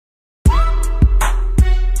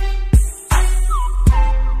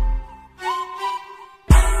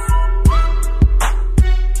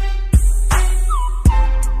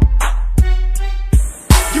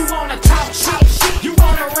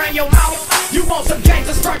want some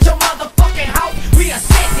gangsters, front your motherfucking house. We'll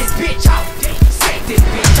set this bitch out. Set this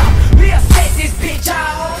bitch out. We'll set this bitch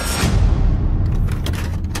out.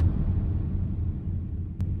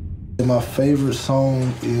 My favorite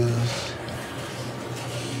song is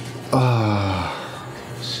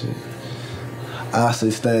shit. I say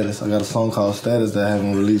Status. I got a song called Status that I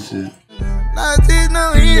haven't released yet. I just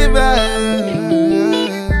know anybody.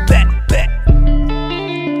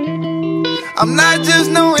 I'm not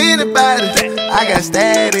just know anybody. I got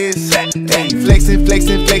status. Hey, flexing,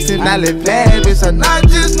 flexing, flexing. I live lavish. I'm not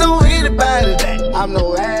just know anybody. I'm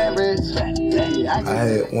no average.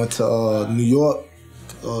 I went to New York.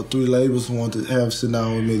 3 labels wanted to have sit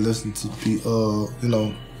down with me, listen to you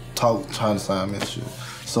know, talk, trying to sign me and shit.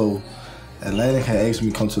 So Atlantic had asked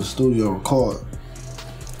me to come to the studio record.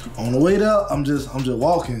 On the way there, I'm just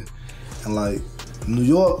walking, and like New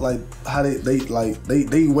York, like how they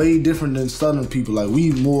way different than Southern people. Like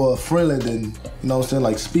we more friendly than, you know what I'm saying,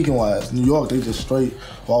 like speaking wise. New York, they just straight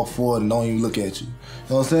walk forward and don't even look at you. You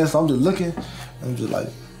know what I'm saying? So I'm just looking, and I'm just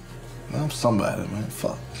like, man, I'm somebody, man.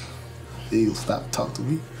 Fuck. Eagle, stop talking to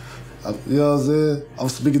me. You know what I'm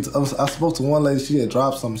saying? I spoke to one lady, she had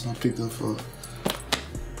dropped something, so I picked up for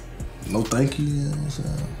no thank you, you know what I'm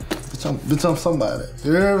saying? Bitch, I'm somebody.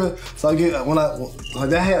 You hear me? So I get, like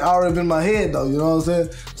that had already been in my head though, you know what I'm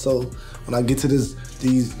saying? So when I get to these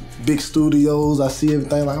big studios, I see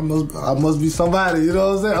everything, like I must be somebody, you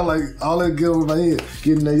know what I'm saying? I'm like, all that get over my head.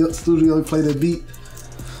 Get in the studio, play that beat.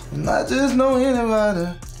 I'm not just know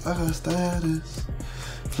anybody, I got status.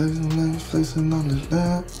 Flexing on the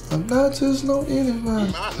dance. I'm not just no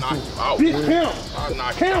anybody. I knock you out. Big camera. I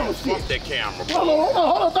knock you out. Fuck that camera, bro. Hold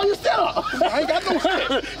on. Throw your set up. I ain't got no set.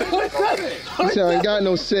 You said I ain't got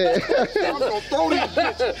no set. I'm gonna throw these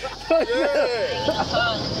bitches.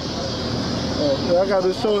 Yeah. I got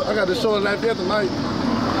to show it like that tonight.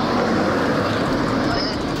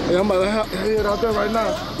 Hey, I'm about to head out there right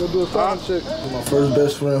now. Go do a sound check. My first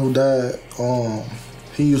best friend who died,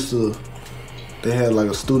 he used to. They had like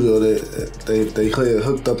a studio that they had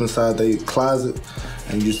hooked up inside their closet,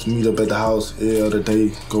 and used to meet up at the house every other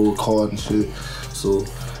day, go record and shit. So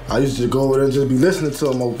I used to go over there and just be listening to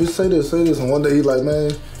him. Oh, bitch, say this. And one day he like, man,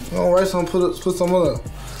 you don't write something, put something up.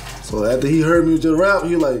 So after he heard me just rap,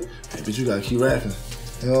 he like, hey, bitch, you gotta keep rapping.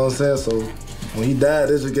 You know what I'm saying? So when he died,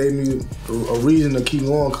 it just gave me a reason to keep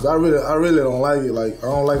going, cause I really don't like it. Like I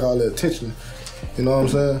don't like all that attention. You know what I'm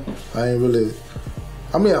saying? I ain't really.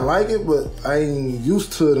 I mean, I like it, but I ain't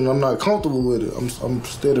used to it, and I'm not comfortable with it. I'm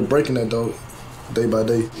still breaking that though, day by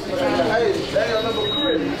day. Hey,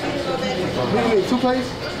 you need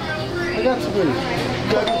toothpaste? I got toothpaste.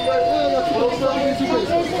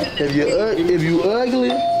 If you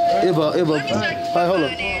ugly, if a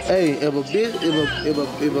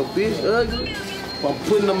bitch ugly, I'm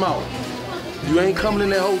putting them out. You ain't coming in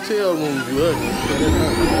that hotel room if you ugly.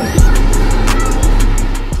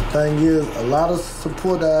 Thing is, a lot of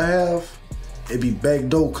support that I have, it be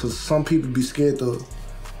backdoor, cause some people be scared to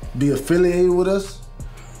be affiliated with us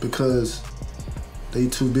because they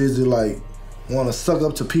too busy like want to suck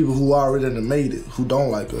up to people who already done made it, who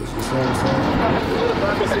don't like us. You see what I'm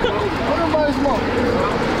saying? Everybody smoke.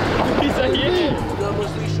 He said yeah.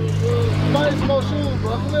 Everybody smoke shoes,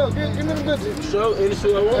 bro. Come here, give me the bitches. Show any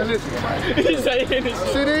shoe I want. Listen. He said any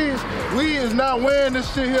shoe. See these? We is not wearing this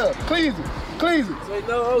shit here. Cleese it. Say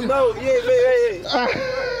no, yeah.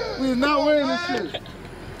 We is not wearing this shit.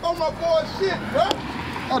 Oh my bullshit, bro.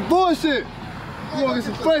 That's bullshit. You gonna get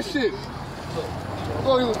some fresh shit.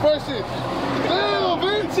 Damn,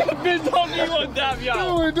 bitch. That bitch don't even want to dab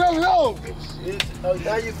y'all. You damn yo.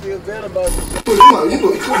 Now you feel bad about it. Come on,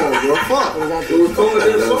 bro. Fuck. You recorded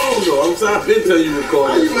that song though. I'm trying to tell you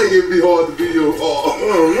recorded. How you make it be hard to be your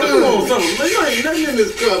man. Come on, something. Man, you ain't nothing in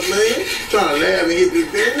this cup, man. Trying to laugh and hit me,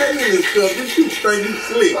 man. Nothing in this cup. You straight, you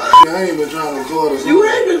slick. I ain't been trying to record this song. You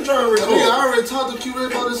ain't been trying to record. I already talked to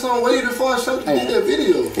Q-Ray about this song way before I showed you that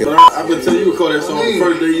video. But I've been telling you record that song the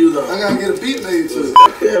first day you was on. I gotta get a beat made to it.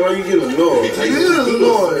 Yeah, why you getting annoyed? It is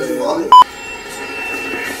annoying.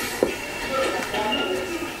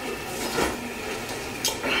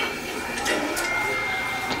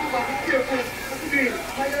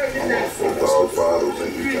 All fathers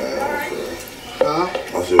and you came. I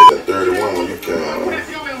said that 31 when you came.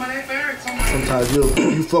 Sometimes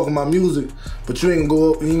you fuck with my music, but you ain't gonna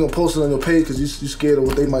go up, you ain't gonna post it on your page because you scared of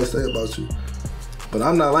what they might say about you. But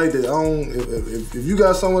I'm not like that. I don't. If you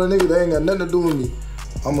got someone with a nigga, that ain't got nothing to do with me.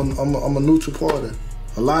 I'm a neutral party.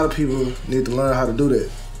 A lot of people need to learn how to do that.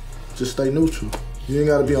 Just stay neutral. You ain't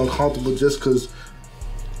gotta be uncomfortable just cause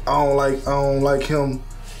I don't like him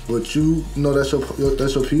But you know that's your people.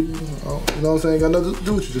 You know what I'm saying? Got nothing to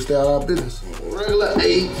do with you. Just stay out of our business. Regular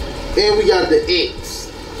 8, and we got the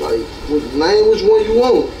X. Like, name which one you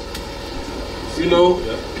want. You know,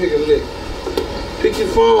 pick a lick. Pick your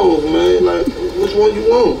phones, man. Like, which one you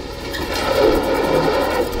want.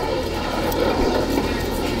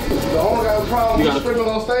 The owner got a problem with stripping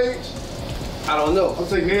on stage? I don't know. I'm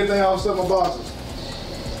taking everything off except my boxes.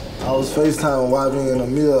 I was FaceTiming YB in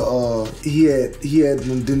Amir. He had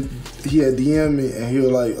DM me and he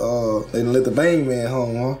was like, they didn't let the Bang Man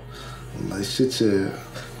home, huh? I'm like, shit, yeah.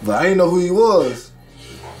 But I didn't know who he was.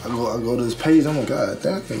 I go to his page. I'm like, God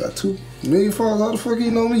damn, I got 2 million followers. How the fuck he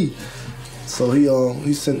know me? So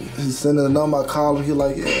he sent a number. I called him. He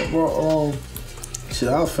like, yeah, bro. Shit,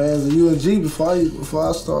 I was fans of you and G before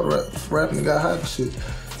I started rapping and got hot and shit.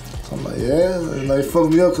 So I'm like, yeah, and they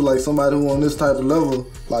fucked me up because like somebody who on this type of level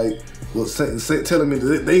like was telling me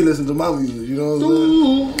that they listen to my music. You know what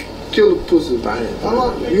I'm saying? Kill a pussy bang.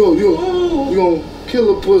 You gonna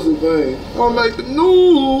kill a pussy bang. I'm gonna make the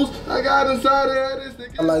news. I got inside there.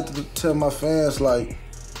 I like to tell my fans like,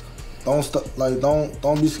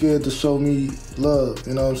 don't be scared to show me love.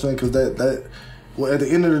 You know what I'm saying? Because well, at the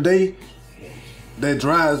end of the day, that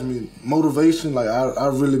drives me. Motivation, like I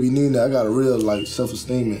really be needing that. I got a real like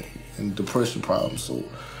self-esteem and depression problem. So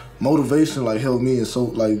motivation like helped me. And so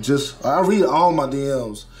like I read all my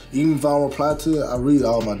DMs. Even if I don't reply to it, I read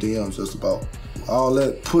all my DMs just about. All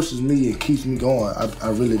that pushes me and keeps me going. I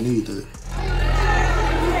really need that.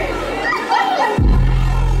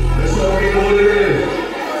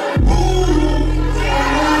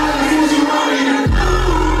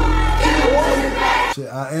 Shit,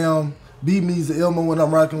 I am. B-Me's the Elmo when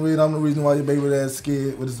I'm rocking with. I'm the reason why your baby dad's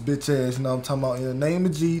scared with his bitch ass. You know what I'm talking about? In the name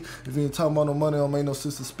of G. If you ain't talking about no money, don't make no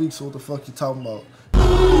sense to speak. So what the fuck you talking about?